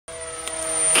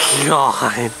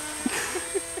God.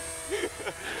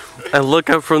 I look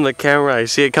up from the camera, I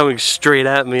see it coming straight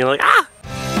at me, like, ah!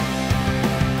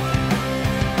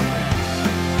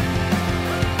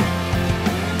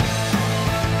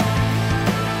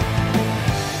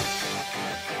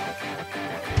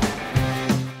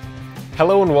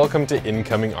 Hello and welcome to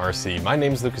Incoming RC. My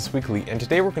name's Lucas Weekly, and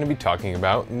today we're going to be talking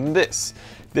about this.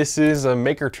 This is a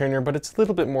maker trainer, but it's a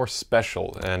little bit more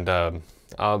special, and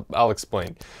I'll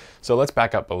explain. So let's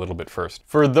back up a little bit first.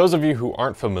 For those of you who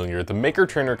aren't familiar, the maker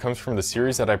trainer comes from the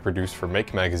series that I produced for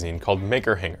Make Magazine called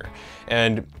Maker Hanger.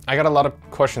 And I got a lot of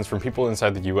questions from people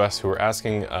inside the US who are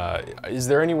asking, is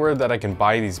there anywhere that I can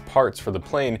buy these parts for the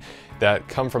plane that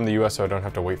come from the US so I don't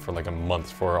have to wait for like a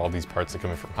month for all these parts to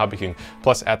come in from Hobby King?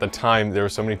 Plus at the time, there were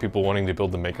so many people wanting to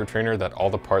build the maker trainer that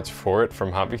all the parts for it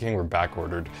from Hobby King were back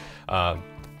ordered.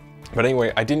 But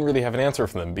anyway, I didn't really have an answer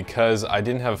for them because I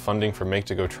didn't have funding for Make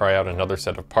to go try out another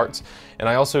set of parts. And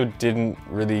I also didn't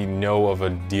really know of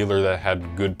a dealer that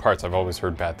had good parts. I've always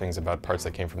heard bad things about parts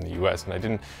that came from the US, and I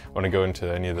didn't want to go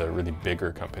into any of the really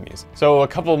bigger companies. So a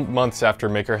couple months after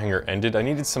Maker Hanger ended, I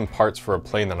needed some parts for a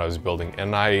plane that I was building.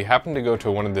 And I happened to go to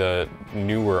one of the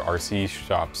newer RC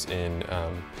shops in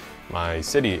my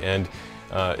city, and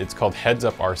it's called Heads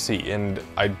Up RC, and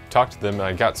I talked to them and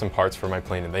I got some parts for my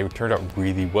plane and they turned out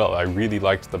really well. I really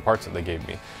liked the parts that they gave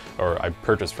me, or I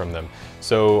purchased from them.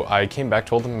 So I came back,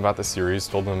 told them about the series,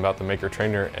 told them about the maker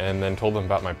trainer, and then told them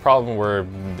about my problem where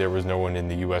there was no one in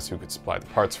the US who could supply the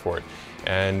parts for it.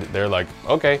 And they're like,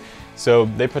 okay. So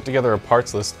they put together a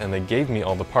parts list and they gave me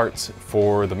all the parts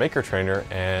for the maker trainer,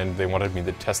 and they wanted me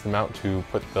to test them out to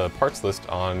put the parts list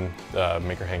on the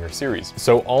Maker Hanger series.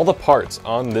 So all the parts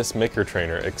on this maker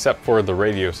trainer, except for the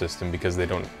radio system because they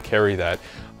don't carry that,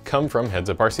 come from Heads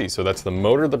Up RC. So that's the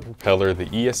motor, the propeller, the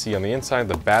ESC on the inside,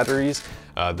 the batteries,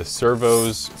 the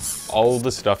servos, all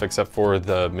the stuff except for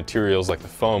the materials like the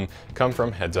foam come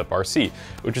from Heads Up RC,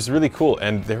 which is really cool.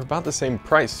 And they're about the same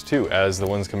price too as the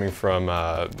ones coming from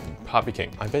Hobby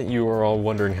King. I bet you are all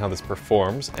wondering how this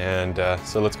performs, and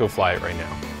so let's go fly it right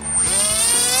now.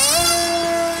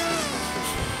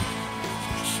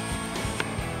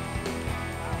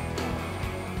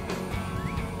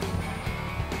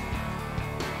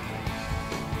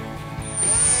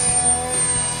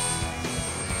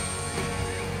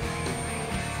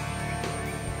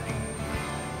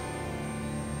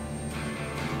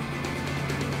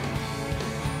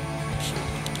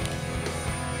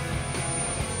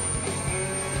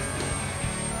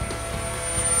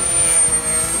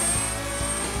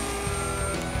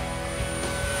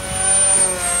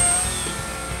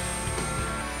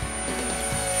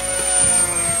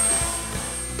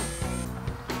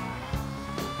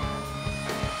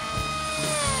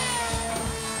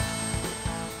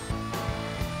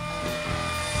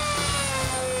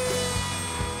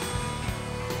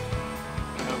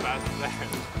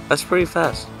 That's pretty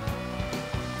fast.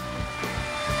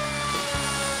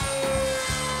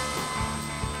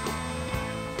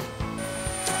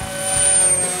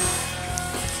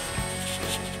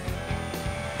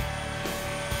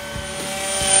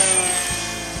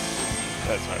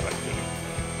 That's what I like doing.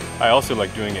 I also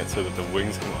like doing it so that the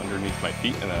wings come underneath my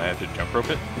feet and then I have to jump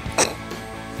rope it.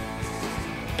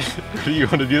 Do you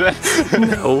want to do that?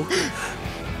 No.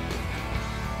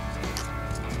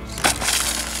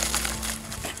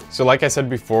 So like I said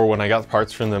before, when I got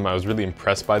parts from them, I was really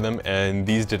impressed by them, and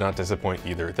these did not disappoint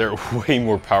either. They're way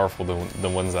more powerful than the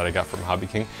ones that I got from Hobby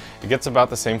King. It gets about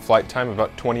the same flight time,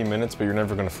 about 20 minutes, but you're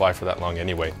never going to fly for that long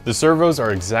anyway. The servos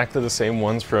are exactly the same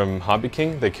ones from Hobby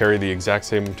King. They carry the exact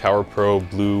same Tower Pro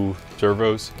blue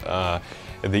servos.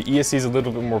 The ESC is a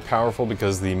little bit more powerful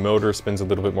because the motor spins a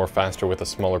little bit more faster with a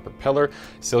smaller propeller.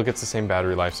 Still gets the same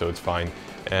battery life, so it's fine.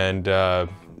 And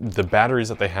the batteries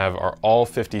that they have are all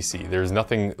 50C. There's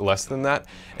nothing less than that,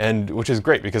 and which is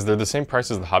great because they're the same price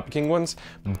as the Hobby King ones,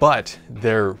 but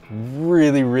they're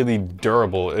really, really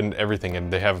durable and everything,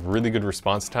 and they have really good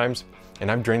response times. And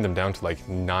I've drained them down to like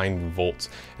 9 volts.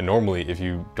 And normally, if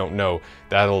you don't know,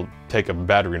 that'll take a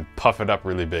battery and puff it up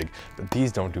really big. But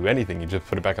these don't do anything. You just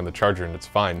put it back on the charger and it's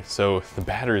fine. So the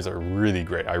batteries are really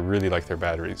great. I really like their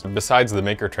batteries. Besides the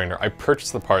maker trainer, I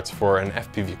purchased the parts for an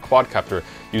FPV quadcopter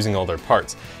using all their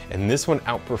parts. And this one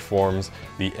outperforms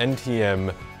the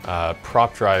NTM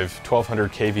prop drive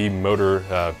 1200 kV motor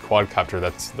quadcopter.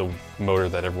 That's the motor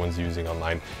that everyone's using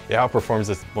online. It outperforms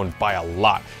this one by a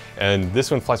lot. And this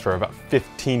one flies for about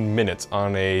 15 minutes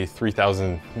on a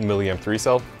 3000 milliamp 3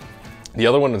 cell. The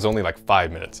other one is only like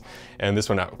 5 minutes. And this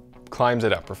one climbs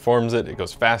it, outperforms it, it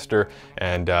goes faster,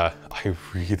 and I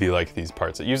really like these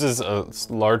parts. It uses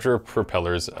larger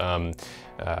propellers.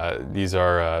 These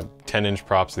are 10-inch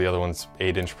props, the other one's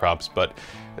 8-inch props, but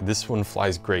this one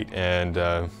flies great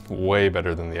and way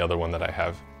better than the other one that I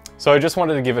have. So I just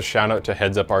wanted to give a shout out to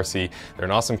Heads Up RC. They're an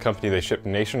awesome company. They ship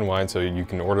nationwide, so you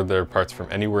can order their parts from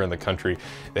anywhere in the country.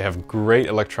 They have great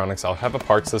electronics. I'll have a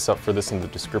parts list up for this in the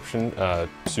description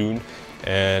soon,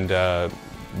 and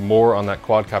more on that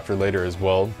quadcopter later as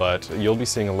well, but you'll be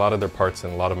seeing a lot of their parts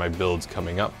and a lot of my builds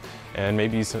coming up, and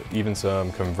maybe even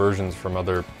some conversions from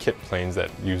other kit planes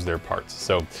that use their parts.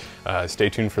 So stay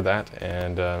tuned for that,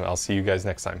 and I'll see you guys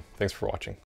next time. Thanks for watching.